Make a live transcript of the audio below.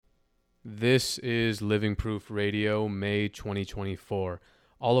This is Living Proof Radio, May 2024.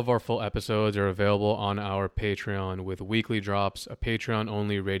 All of our full episodes are available on our Patreon with weekly drops, a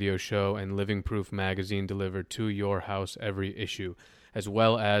Patreon-only radio show, and Living Proof magazine delivered to your house every issue, as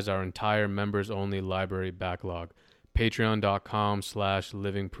well as our entire members-only library backlog.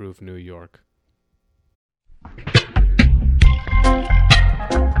 Patreon.com/livingproofnewyork.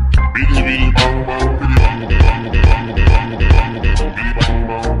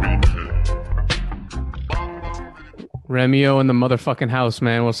 Remio in the motherfucking house,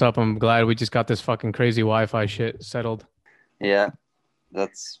 man. What's up? I'm glad we just got this fucking crazy Wi-Fi shit settled. Yeah,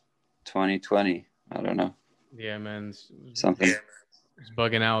 that's 2020. I don't know. Yeah, man. Something. It's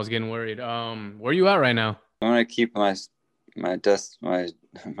bugging out. I was getting worried. Where you at right now? I'm gonna keep my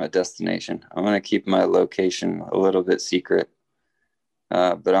destination. I'm gonna keep my location a little bit secret.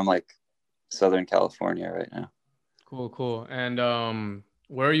 But I'm like Southern California right now. Cool. And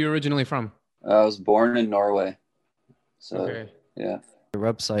where are you originally from? I was born in Norway. So okay. Yeah. Your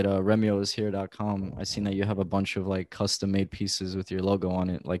website, remioishere.com. I seen that you have a bunch of like custom made pieces with your logo on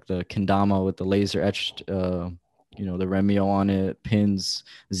it, like the kendama with the laser etched the Remio on it, pins,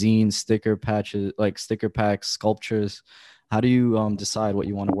 zines, sticker patches, like sticker packs, sculptures. How do you decide what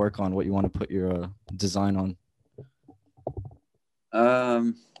you want to work on, what you want to put your design on?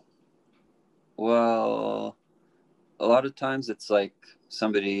 Well, a lot of times it's like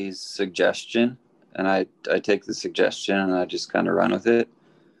somebody's suggestion, and I take the suggestion and I just kind of run with it.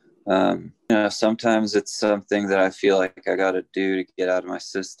 Sometimes it's something that I feel like I got to do to get out of my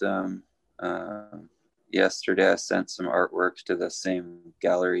system. Yesterday I sent some artwork to the same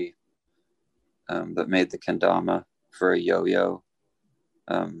gallery that made the kendama for a yo-yo.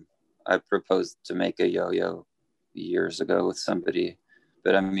 I proposed to make a yo-yo years ago with somebody,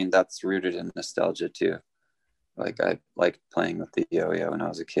 but I mean, that's rooted in nostalgia too. Like I liked playing with the yo-yo when I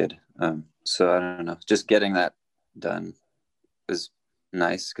was a kid. So I don't know, just getting that done was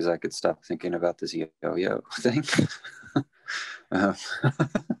nice because I could stop thinking about this yo-yo thing. The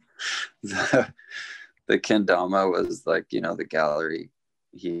kendama was like, the gallery,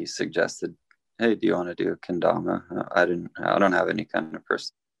 he suggested, hey, do you want to do a kendama? I don't have any kind of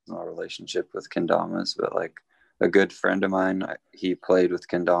personal relationship with kendamas, but like a good friend of mine, he played with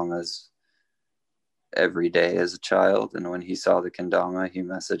kendamas every day as a child. And when he saw the kendama, he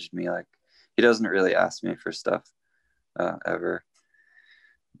messaged me. Like, he doesn't really ask me for stuff ever,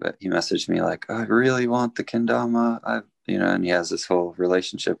 but he messaged me like, I really want the kendama. And he has this whole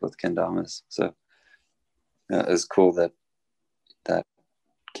relationship with kendamas. So it was cool that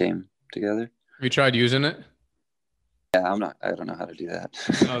came together. Have you tried using it? Yeah, I don't know how to do that.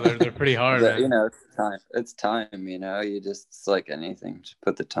 No, they're pretty hard, but, man. It's time, it's like anything, just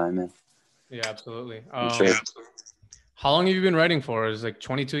put the time in. Yeah, absolutely. Sure. How long have you been writing for? Is it like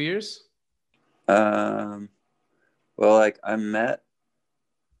 22 years? Well, like I met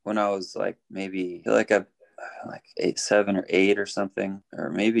when I was like maybe like 7 or 8 or something, or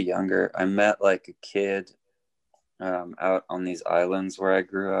maybe younger. I met like a kid out on these islands where I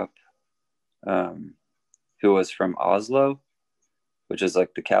grew up, who was from Oslo, which is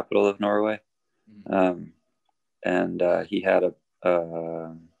like the capital of Norway. And he had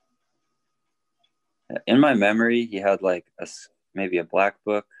in my memory, he had like maybe a black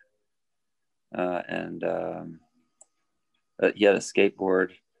book, and he had a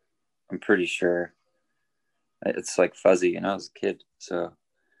skateboard. I'm pretty sure. It's like fuzzy, I was a kid. So,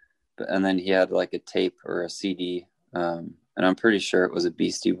 and then he had like a tape or a CD, and I'm pretty sure it was a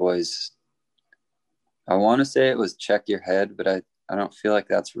Beastie Boys. I want to say it was Check Your Head, but I don't feel like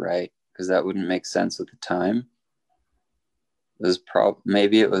that's right because that wouldn't make sense at the time. It was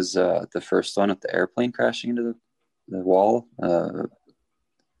maybe it was the first one with the airplane crashing into the wall. I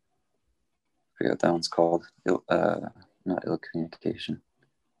forget what that one's called. Not Ill Communication.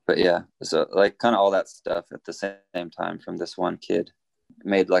 But yeah, so like kind of all that stuff at the same time from this one kid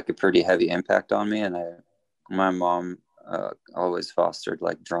made like a pretty heavy impact on me. And my mom always fostered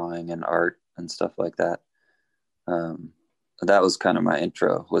like drawing and art and stuff like that. That was kind of my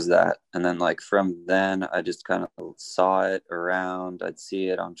intro, was that. And then like from then I just kind of saw it around. I'd see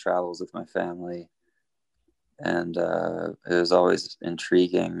it on travels with my family. And it was always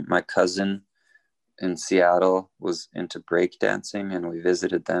intriguing. My cousin in Seattle was into break dancing, and we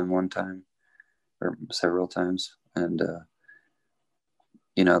visited them one time or several times. And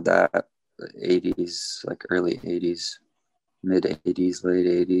that 80s, like early 80s, mid 80s, late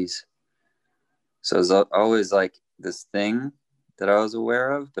 80s. So it was always like this thing that I was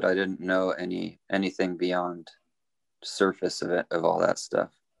aware of, but I didn't know anything beyond surface of it, of all that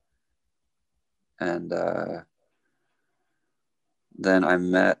stuff. And then I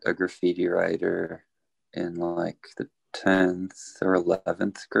met a graffiti writer in like the 10th or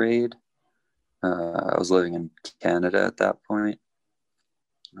 11th grade. I was living in Canada at that point,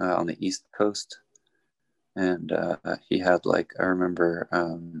 on the East Coast. And he had like, I remember,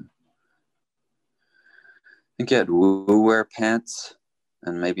 I think he had Woo Wear pants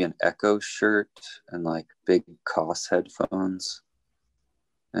and maybe an Echo shirt and like big Koss headphones.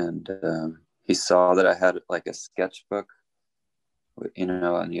 And he saw that I had like a sketchbook, you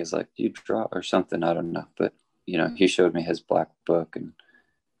know, and he was like, "Do you draw or something?" I don't know. But, you know, he showed me his black book and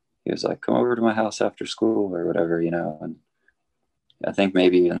he was like, "Come over to my house after school," or whatever, you know. And I think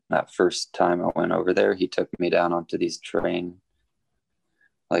maybe in that first time I went over there, he took me down onto these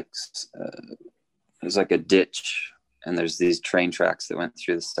like, there's like a ditch and there's these train tracks that went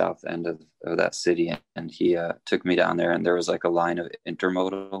through the south end of that city. And he took me down there and there was like a line of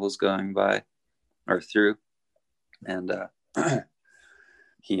intermodals going by or through. And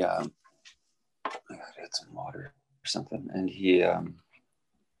he, I gotta get some water or something. And he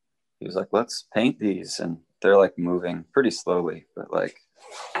was like, "Let's paint these." And they're like moving pretty slowly, but like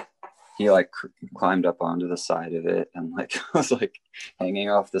he like climbed up onto the side of it and like was like hanging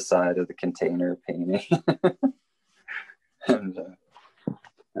off the side of the container painting. And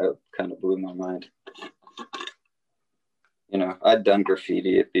that kind of blew my mind. You know, I'd done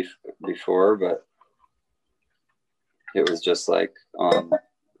graffiti before, but it was just like on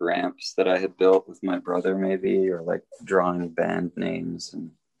ramps that I had built with my brother maybe, or like drawing band names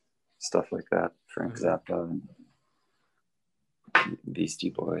and stuff like that, Frank Zappa and Beastie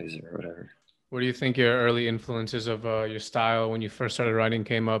Boys or whatever. What do you think your early influences of your style when you first started writing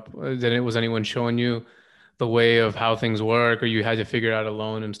came up? Was anyone showing you the way of how things work, or you had to figure it out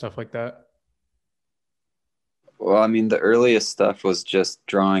alone and stuff like that? Well, I mean, the earliest stuff was just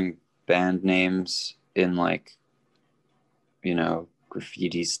drawing band names in like, you know,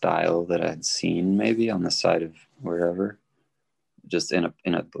 graffiti style that I'd seen maybe on the side of wherever, just in a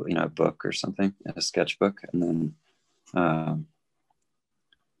you know, book or something, in a sketchbook. And then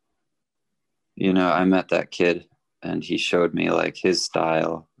you know, I met that kid and he showed me like his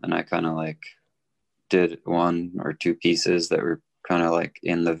style, and I kind of like did one or two pieces that were kind of like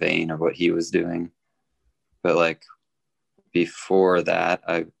in the vein of what he was doing. But like before that,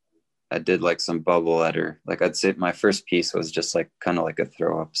 I did like some bubble letter. Like I'd say my first piece was just like kind of like a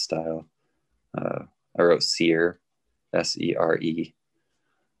throw up style. I wrote Sear, S-E-R-E.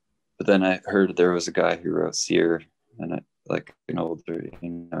 But then I heard there was a guy who wrote Sear, and it, like an older,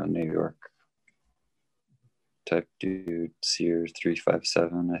 you know, New York type dude, Sear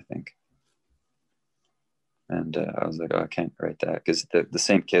 357, I think. And I was like, "Oh, I can't write that," because the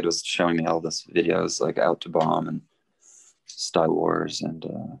same kid was showing me all this videos like Out to Bomb and Star Wars and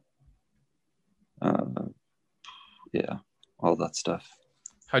yeah, all that stuff.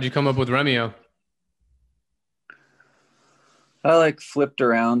 How'd you come up with Remio? I like flipped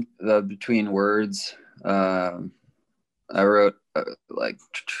around between words. I wrote like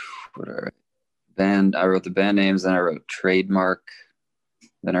what I write? I wrote the band names, then I wrote trademark,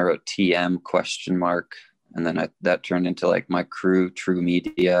 then I wrote TM question mark, and then that turned into like my crew, True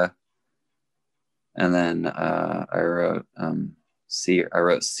Media. And then I wrote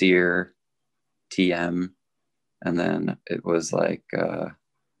Sear, TM, and then it was like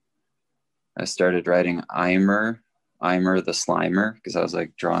I started writing Eimer the Slimer, because I was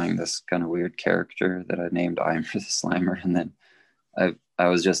like drawing this kind of weird character that I named Eimer the Slimer. And then I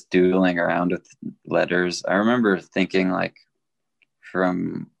was just doodling around with letters. I remember thinking like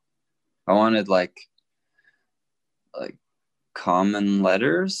I wanted like common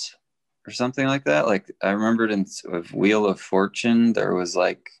letters or something like that. Like I remembered with Wheel of Fortune, there was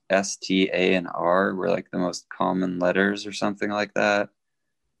like S, T, A, and R were like the most common letters or something like that.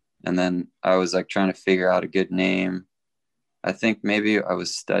 And then I was like trying to figure out a good name. I think maybe I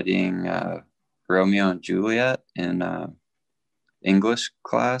was studying Romeo and Juliet in English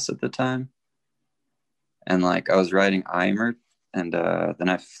class at the time. And like I was writing Eimer, and then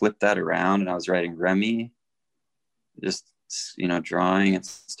I flipped that around and I was writing Remy, just, you know, drawing and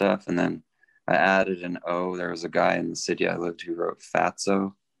stuff. And then I added an O. There was a guy in the city I lived who wrote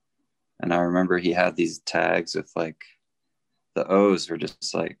Fatso. And I remember he had these tags with like, the O's were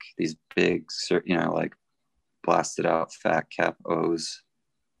just like these big, you know, like blasted out fat cap O's.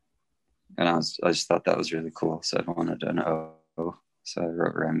 And I just thought that was really cool. So I wanted an O. So I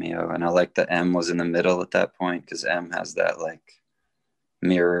wrote Remio. And I liked the M was in the middle at that point, because M has that like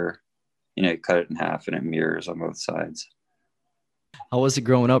mirror, you know, you cut it in half and it mirrors on both sides. How was it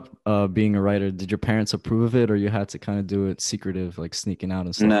growing up being a writer? Did your parents approve of it, or you had to kind of do it secretive, like sneaking out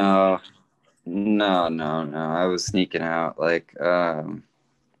and stuff? No. I was sneaking out. Like, I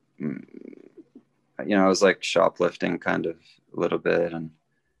was like shoplifting kind of a little bit. And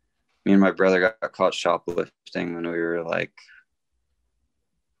me and my brother got caught shoplifting when we were like,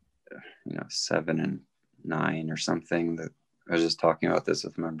 7 and 9 or something. That I was just talking about this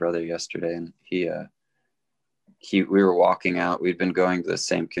with my brother yesterday, and we were walking out. We'd been going to the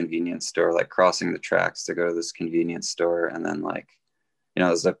same convenience store, like crossing the tracks to go to this convenience store. And then like, it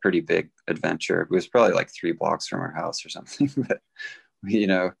was a pretty big adventure. It was probably like 3 blocks from our house or something, but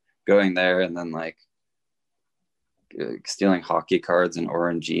going there and then like stealing hockey cards and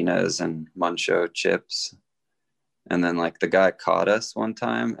Oranginas and Muncho chips. And then like the guy caught us one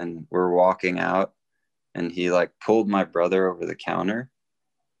time and we're walking out and he like pulled my brother over the counter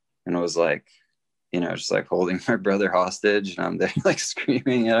and was like, just like holding my brother hostage, and I'm there like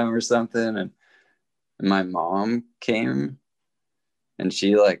screaming at him or something. And my mom came and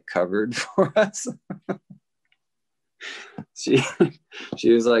she like covered for us. she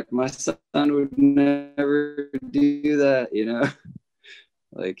was like, my son would never do that,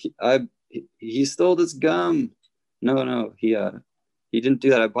 like he stole this gum. No, he didn't do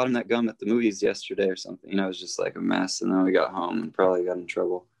that. I bought him that gum at the movies yesterday or something. It was just like a mess. And then we got home and probably got in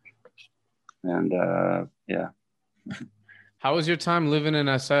trouble. And yeah. How was your time living in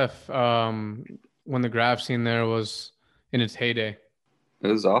SF when the graph scene there was in its heyday? It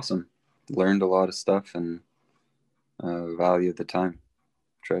was awesome. Learned a lot of stuff and valued the time.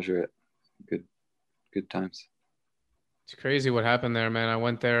 Treasure it. Good times. It's crazy what happened there, man. I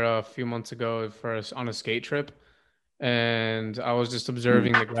went there a few months ago on a skate trip, and I was just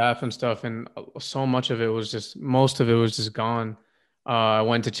observing the graph and stuff, and most of it was just gone. I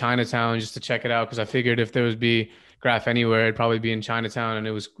went to Chinatown just to check it out because I figured if there was be graph anywhere, it'd probably be in Chinatown, and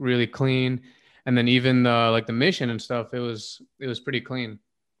it was really clean. And then even like the mission and stuff, it was pretty clean.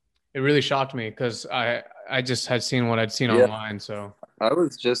 It really shocked me because I just had seen what I'd seen online. So I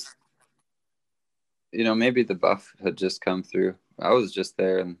was just, maybe the buff had just come through. I was just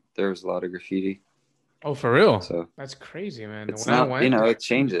there and there was a lot of graffiti. Oh, for real? So that's crazy, man. It's not, it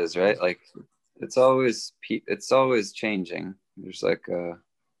changes, right? Like it's always changing. There's like,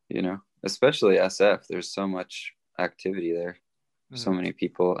 especially SF, there's so much activity there, so many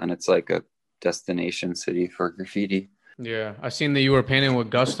people, and it's like a destination city for graffiti. Yeah, I seen that you were painting with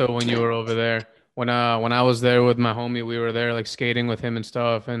Gusto when you were over there. When I was there with my homie, we were there like skating with him and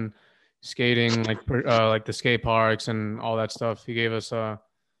stuff, and skating like the skate parks and all that stuff. He gave us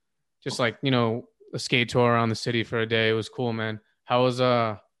just like a skate tour around the city for a day. It was cool, man. How was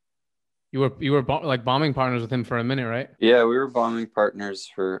you were like bombing partners with him for a minute, right? Yeah, we were bombing partners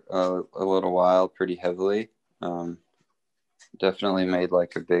for a little while, pretty heavily. Definitely made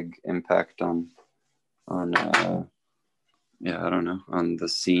like a big impact on I don't know, on the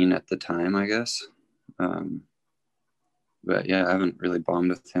scene at the time, I guess. But yeah, I haven't really bombed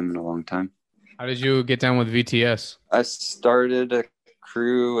with him in a long time. How did you get down with VTS? I started a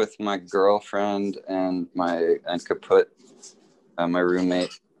crew with my girlfriend and Kaput, my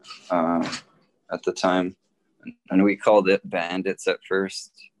roommate at the time, and we called it Bandits at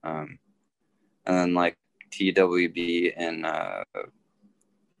first, and then like TWB and I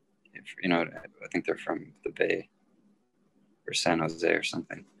think they're from the Bay or San Jose or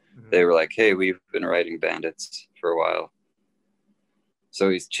something. Mm-hmm. They were like, hey, we've been writing Bandits for a while, so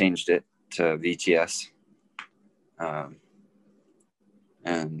he's changed it to VTS.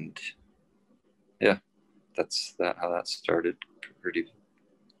 And yeah, that's how that started. Pretty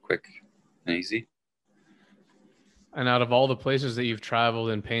quick and easy. And out of all the places that you've traveled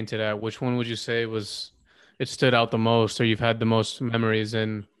and painted at, which one would you say it stood out the most, or you've had the most memories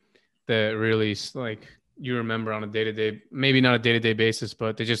in that really like you remember on a day-to-day, maybe not a day-to-day basis,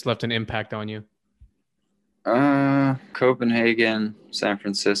 but they just left an impact on you? Copenhagen, San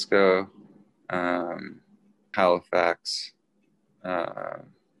Francisco, Halifax.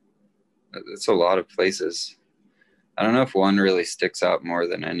 It's a lot of places. I don't know if one really sticks out more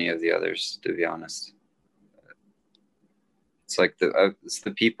than any of the others, to be honest. It's like it's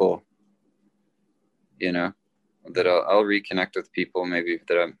the people, that I'll reconnect with people maybe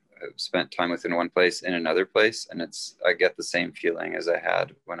that I've spent time with in one place in another place, and I get the same feeling as I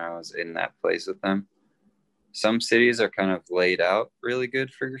had when I was in that place with them. Some cities are kind of laid out really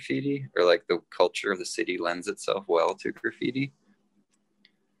good for graffiti, or like the culture of the city lends itself well to graffiti.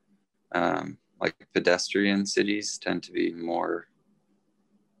 Like pedestrian cities tend to be more,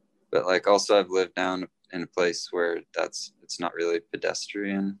 but like also I've lived down in a place where it's not really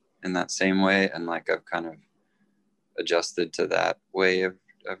pedestrian in that same way, and like I've kind of adjusted to that way of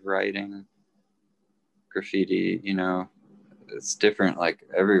writing graffiti. It's different like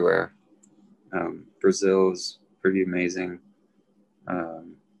everywhere. Brazil is pretty amazing.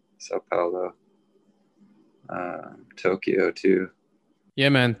 Sao Paulo, Tokyo too. Yeah,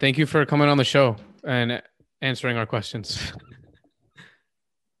 man. Thank you for coming on the show and answering our questions.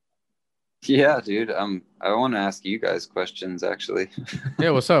 Yeah, dude. I want to ask you guys questions actually.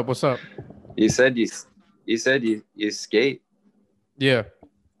 Yeah, what's up? What's up? You said you skate. Yeah.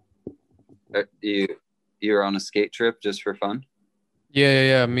 You were on a skate trip just for fun?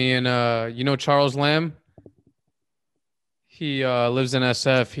 Yeah. Me and you know Charles Lamb? He lives in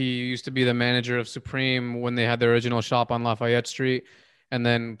SF. He used to be the manager of Supreme when they had their original shop on Lafayette Street. And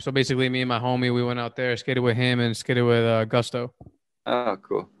then, so basically, me and my homie, we went out there, skated with him, and skated with Gusto. Oh,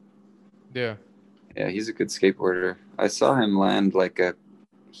 cool. Yeah. Yeah, he's a good skateboarder. I saw him land like a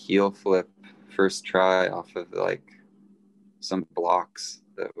heel flip first try off of like some blocks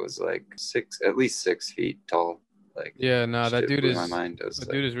that was like at least 6 feet tall. Like, yeah, no, that dude is, my mind.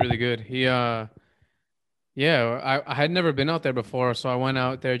 dude is really good. He, yeah, I had never been out there before, so I went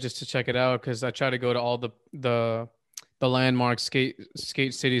out there just to check it out because I try to go to all the landmark skate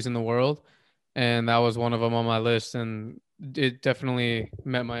cities in the world, and that was one of them on my list, and it definitely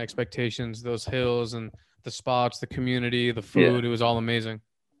met my expectations. Those hills and the spots, the community, the food, It was all amazing.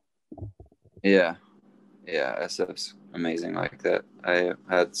 Yeah, SF's amazing like that. I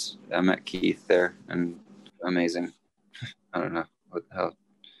met Keith there, and amazing. I don't know how.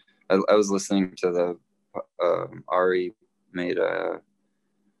 I was listening to the Ari made a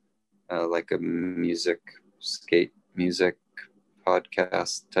like a skate music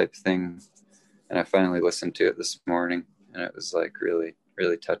podcast type thing, and I finally listened to it this morning, and it was like really,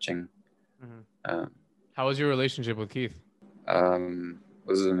 really touching. Mm-hmm. How was your relationship with Keith? It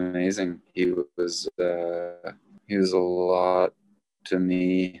was amazing. He was a lot to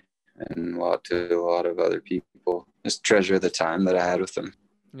me and a lot to a lot of other people. Just treasure the time that I had with him.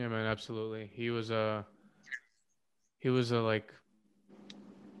 Yeah, man, absolutely. He was a like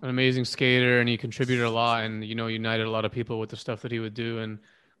an amazing skater, and he contributed a lot, and united a lot of people with the stuff that he would do, and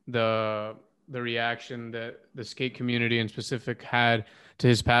the reaction that the skate community in specific had to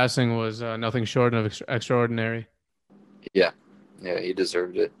his passing was nothing short of extraordinary. Yeah, he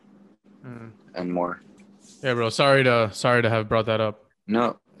deserved it, and more. Yeah, bro. Sorry to have brought that up.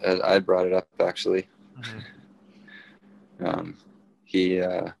 No, I brought it up actually. Mm-hmm. He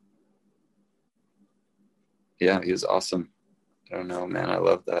was awesome. I don't know, man. I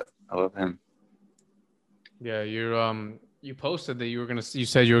love that. I love him. Yeah, you posted that you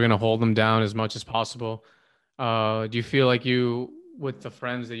said you were gonna hold them down as much as possible. Do you feel like with the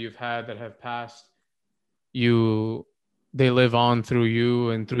friends that you've had that have passed, they live on through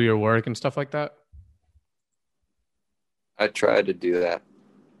you and through your work and stuff like that? I try to do that,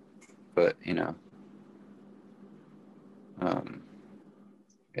 but I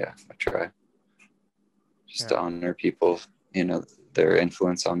try just to honor people, their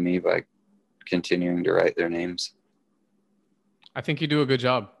influence on me by continuing to write their names. I think you do a good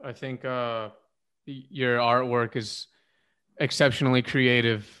job. I think your artwork is exceptionally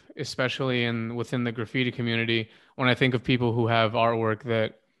creative, especially within the graffiti community. When I think of people who have artwork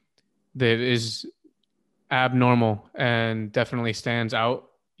that is abnormal and definitely stands out,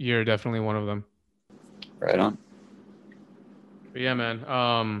 you're definitely one of them. Right on. But yeah,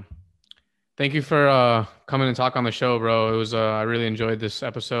 man. Thank you for coming and talk on the show, bro. It was I really enjoyed this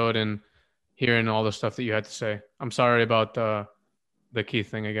episode and hearing all the stuff that you had to say. I'm sorry about the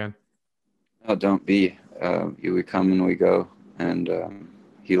Keith thing again. Oh, don't be. We come and we go, and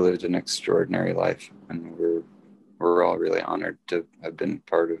he lived an extraordinary life, and we're all really honored to have been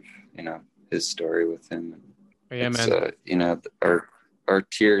part of his story with him. Yeah, man. Our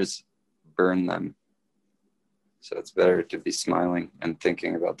tears burn them. So it's better to be smiling and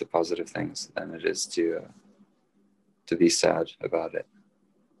thinking about the positive things than it is to be sad about it.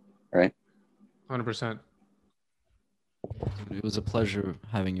 Right? 100%. It was a pleasure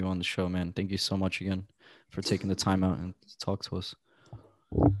having you on the show, man. Thank you so much again for taking the time out and talk to us.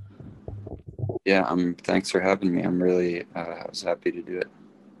 Yeah, thanks for having me. I'm really I was happy to do it.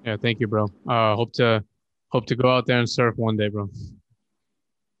 Yeah, thank you, bro. Hope to go out there and surf one day, bro.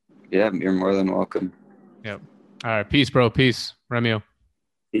 Yeah, you're more than welcome. Yep. All right. Peace, bro. Peace. Remio.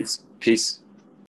 Peace.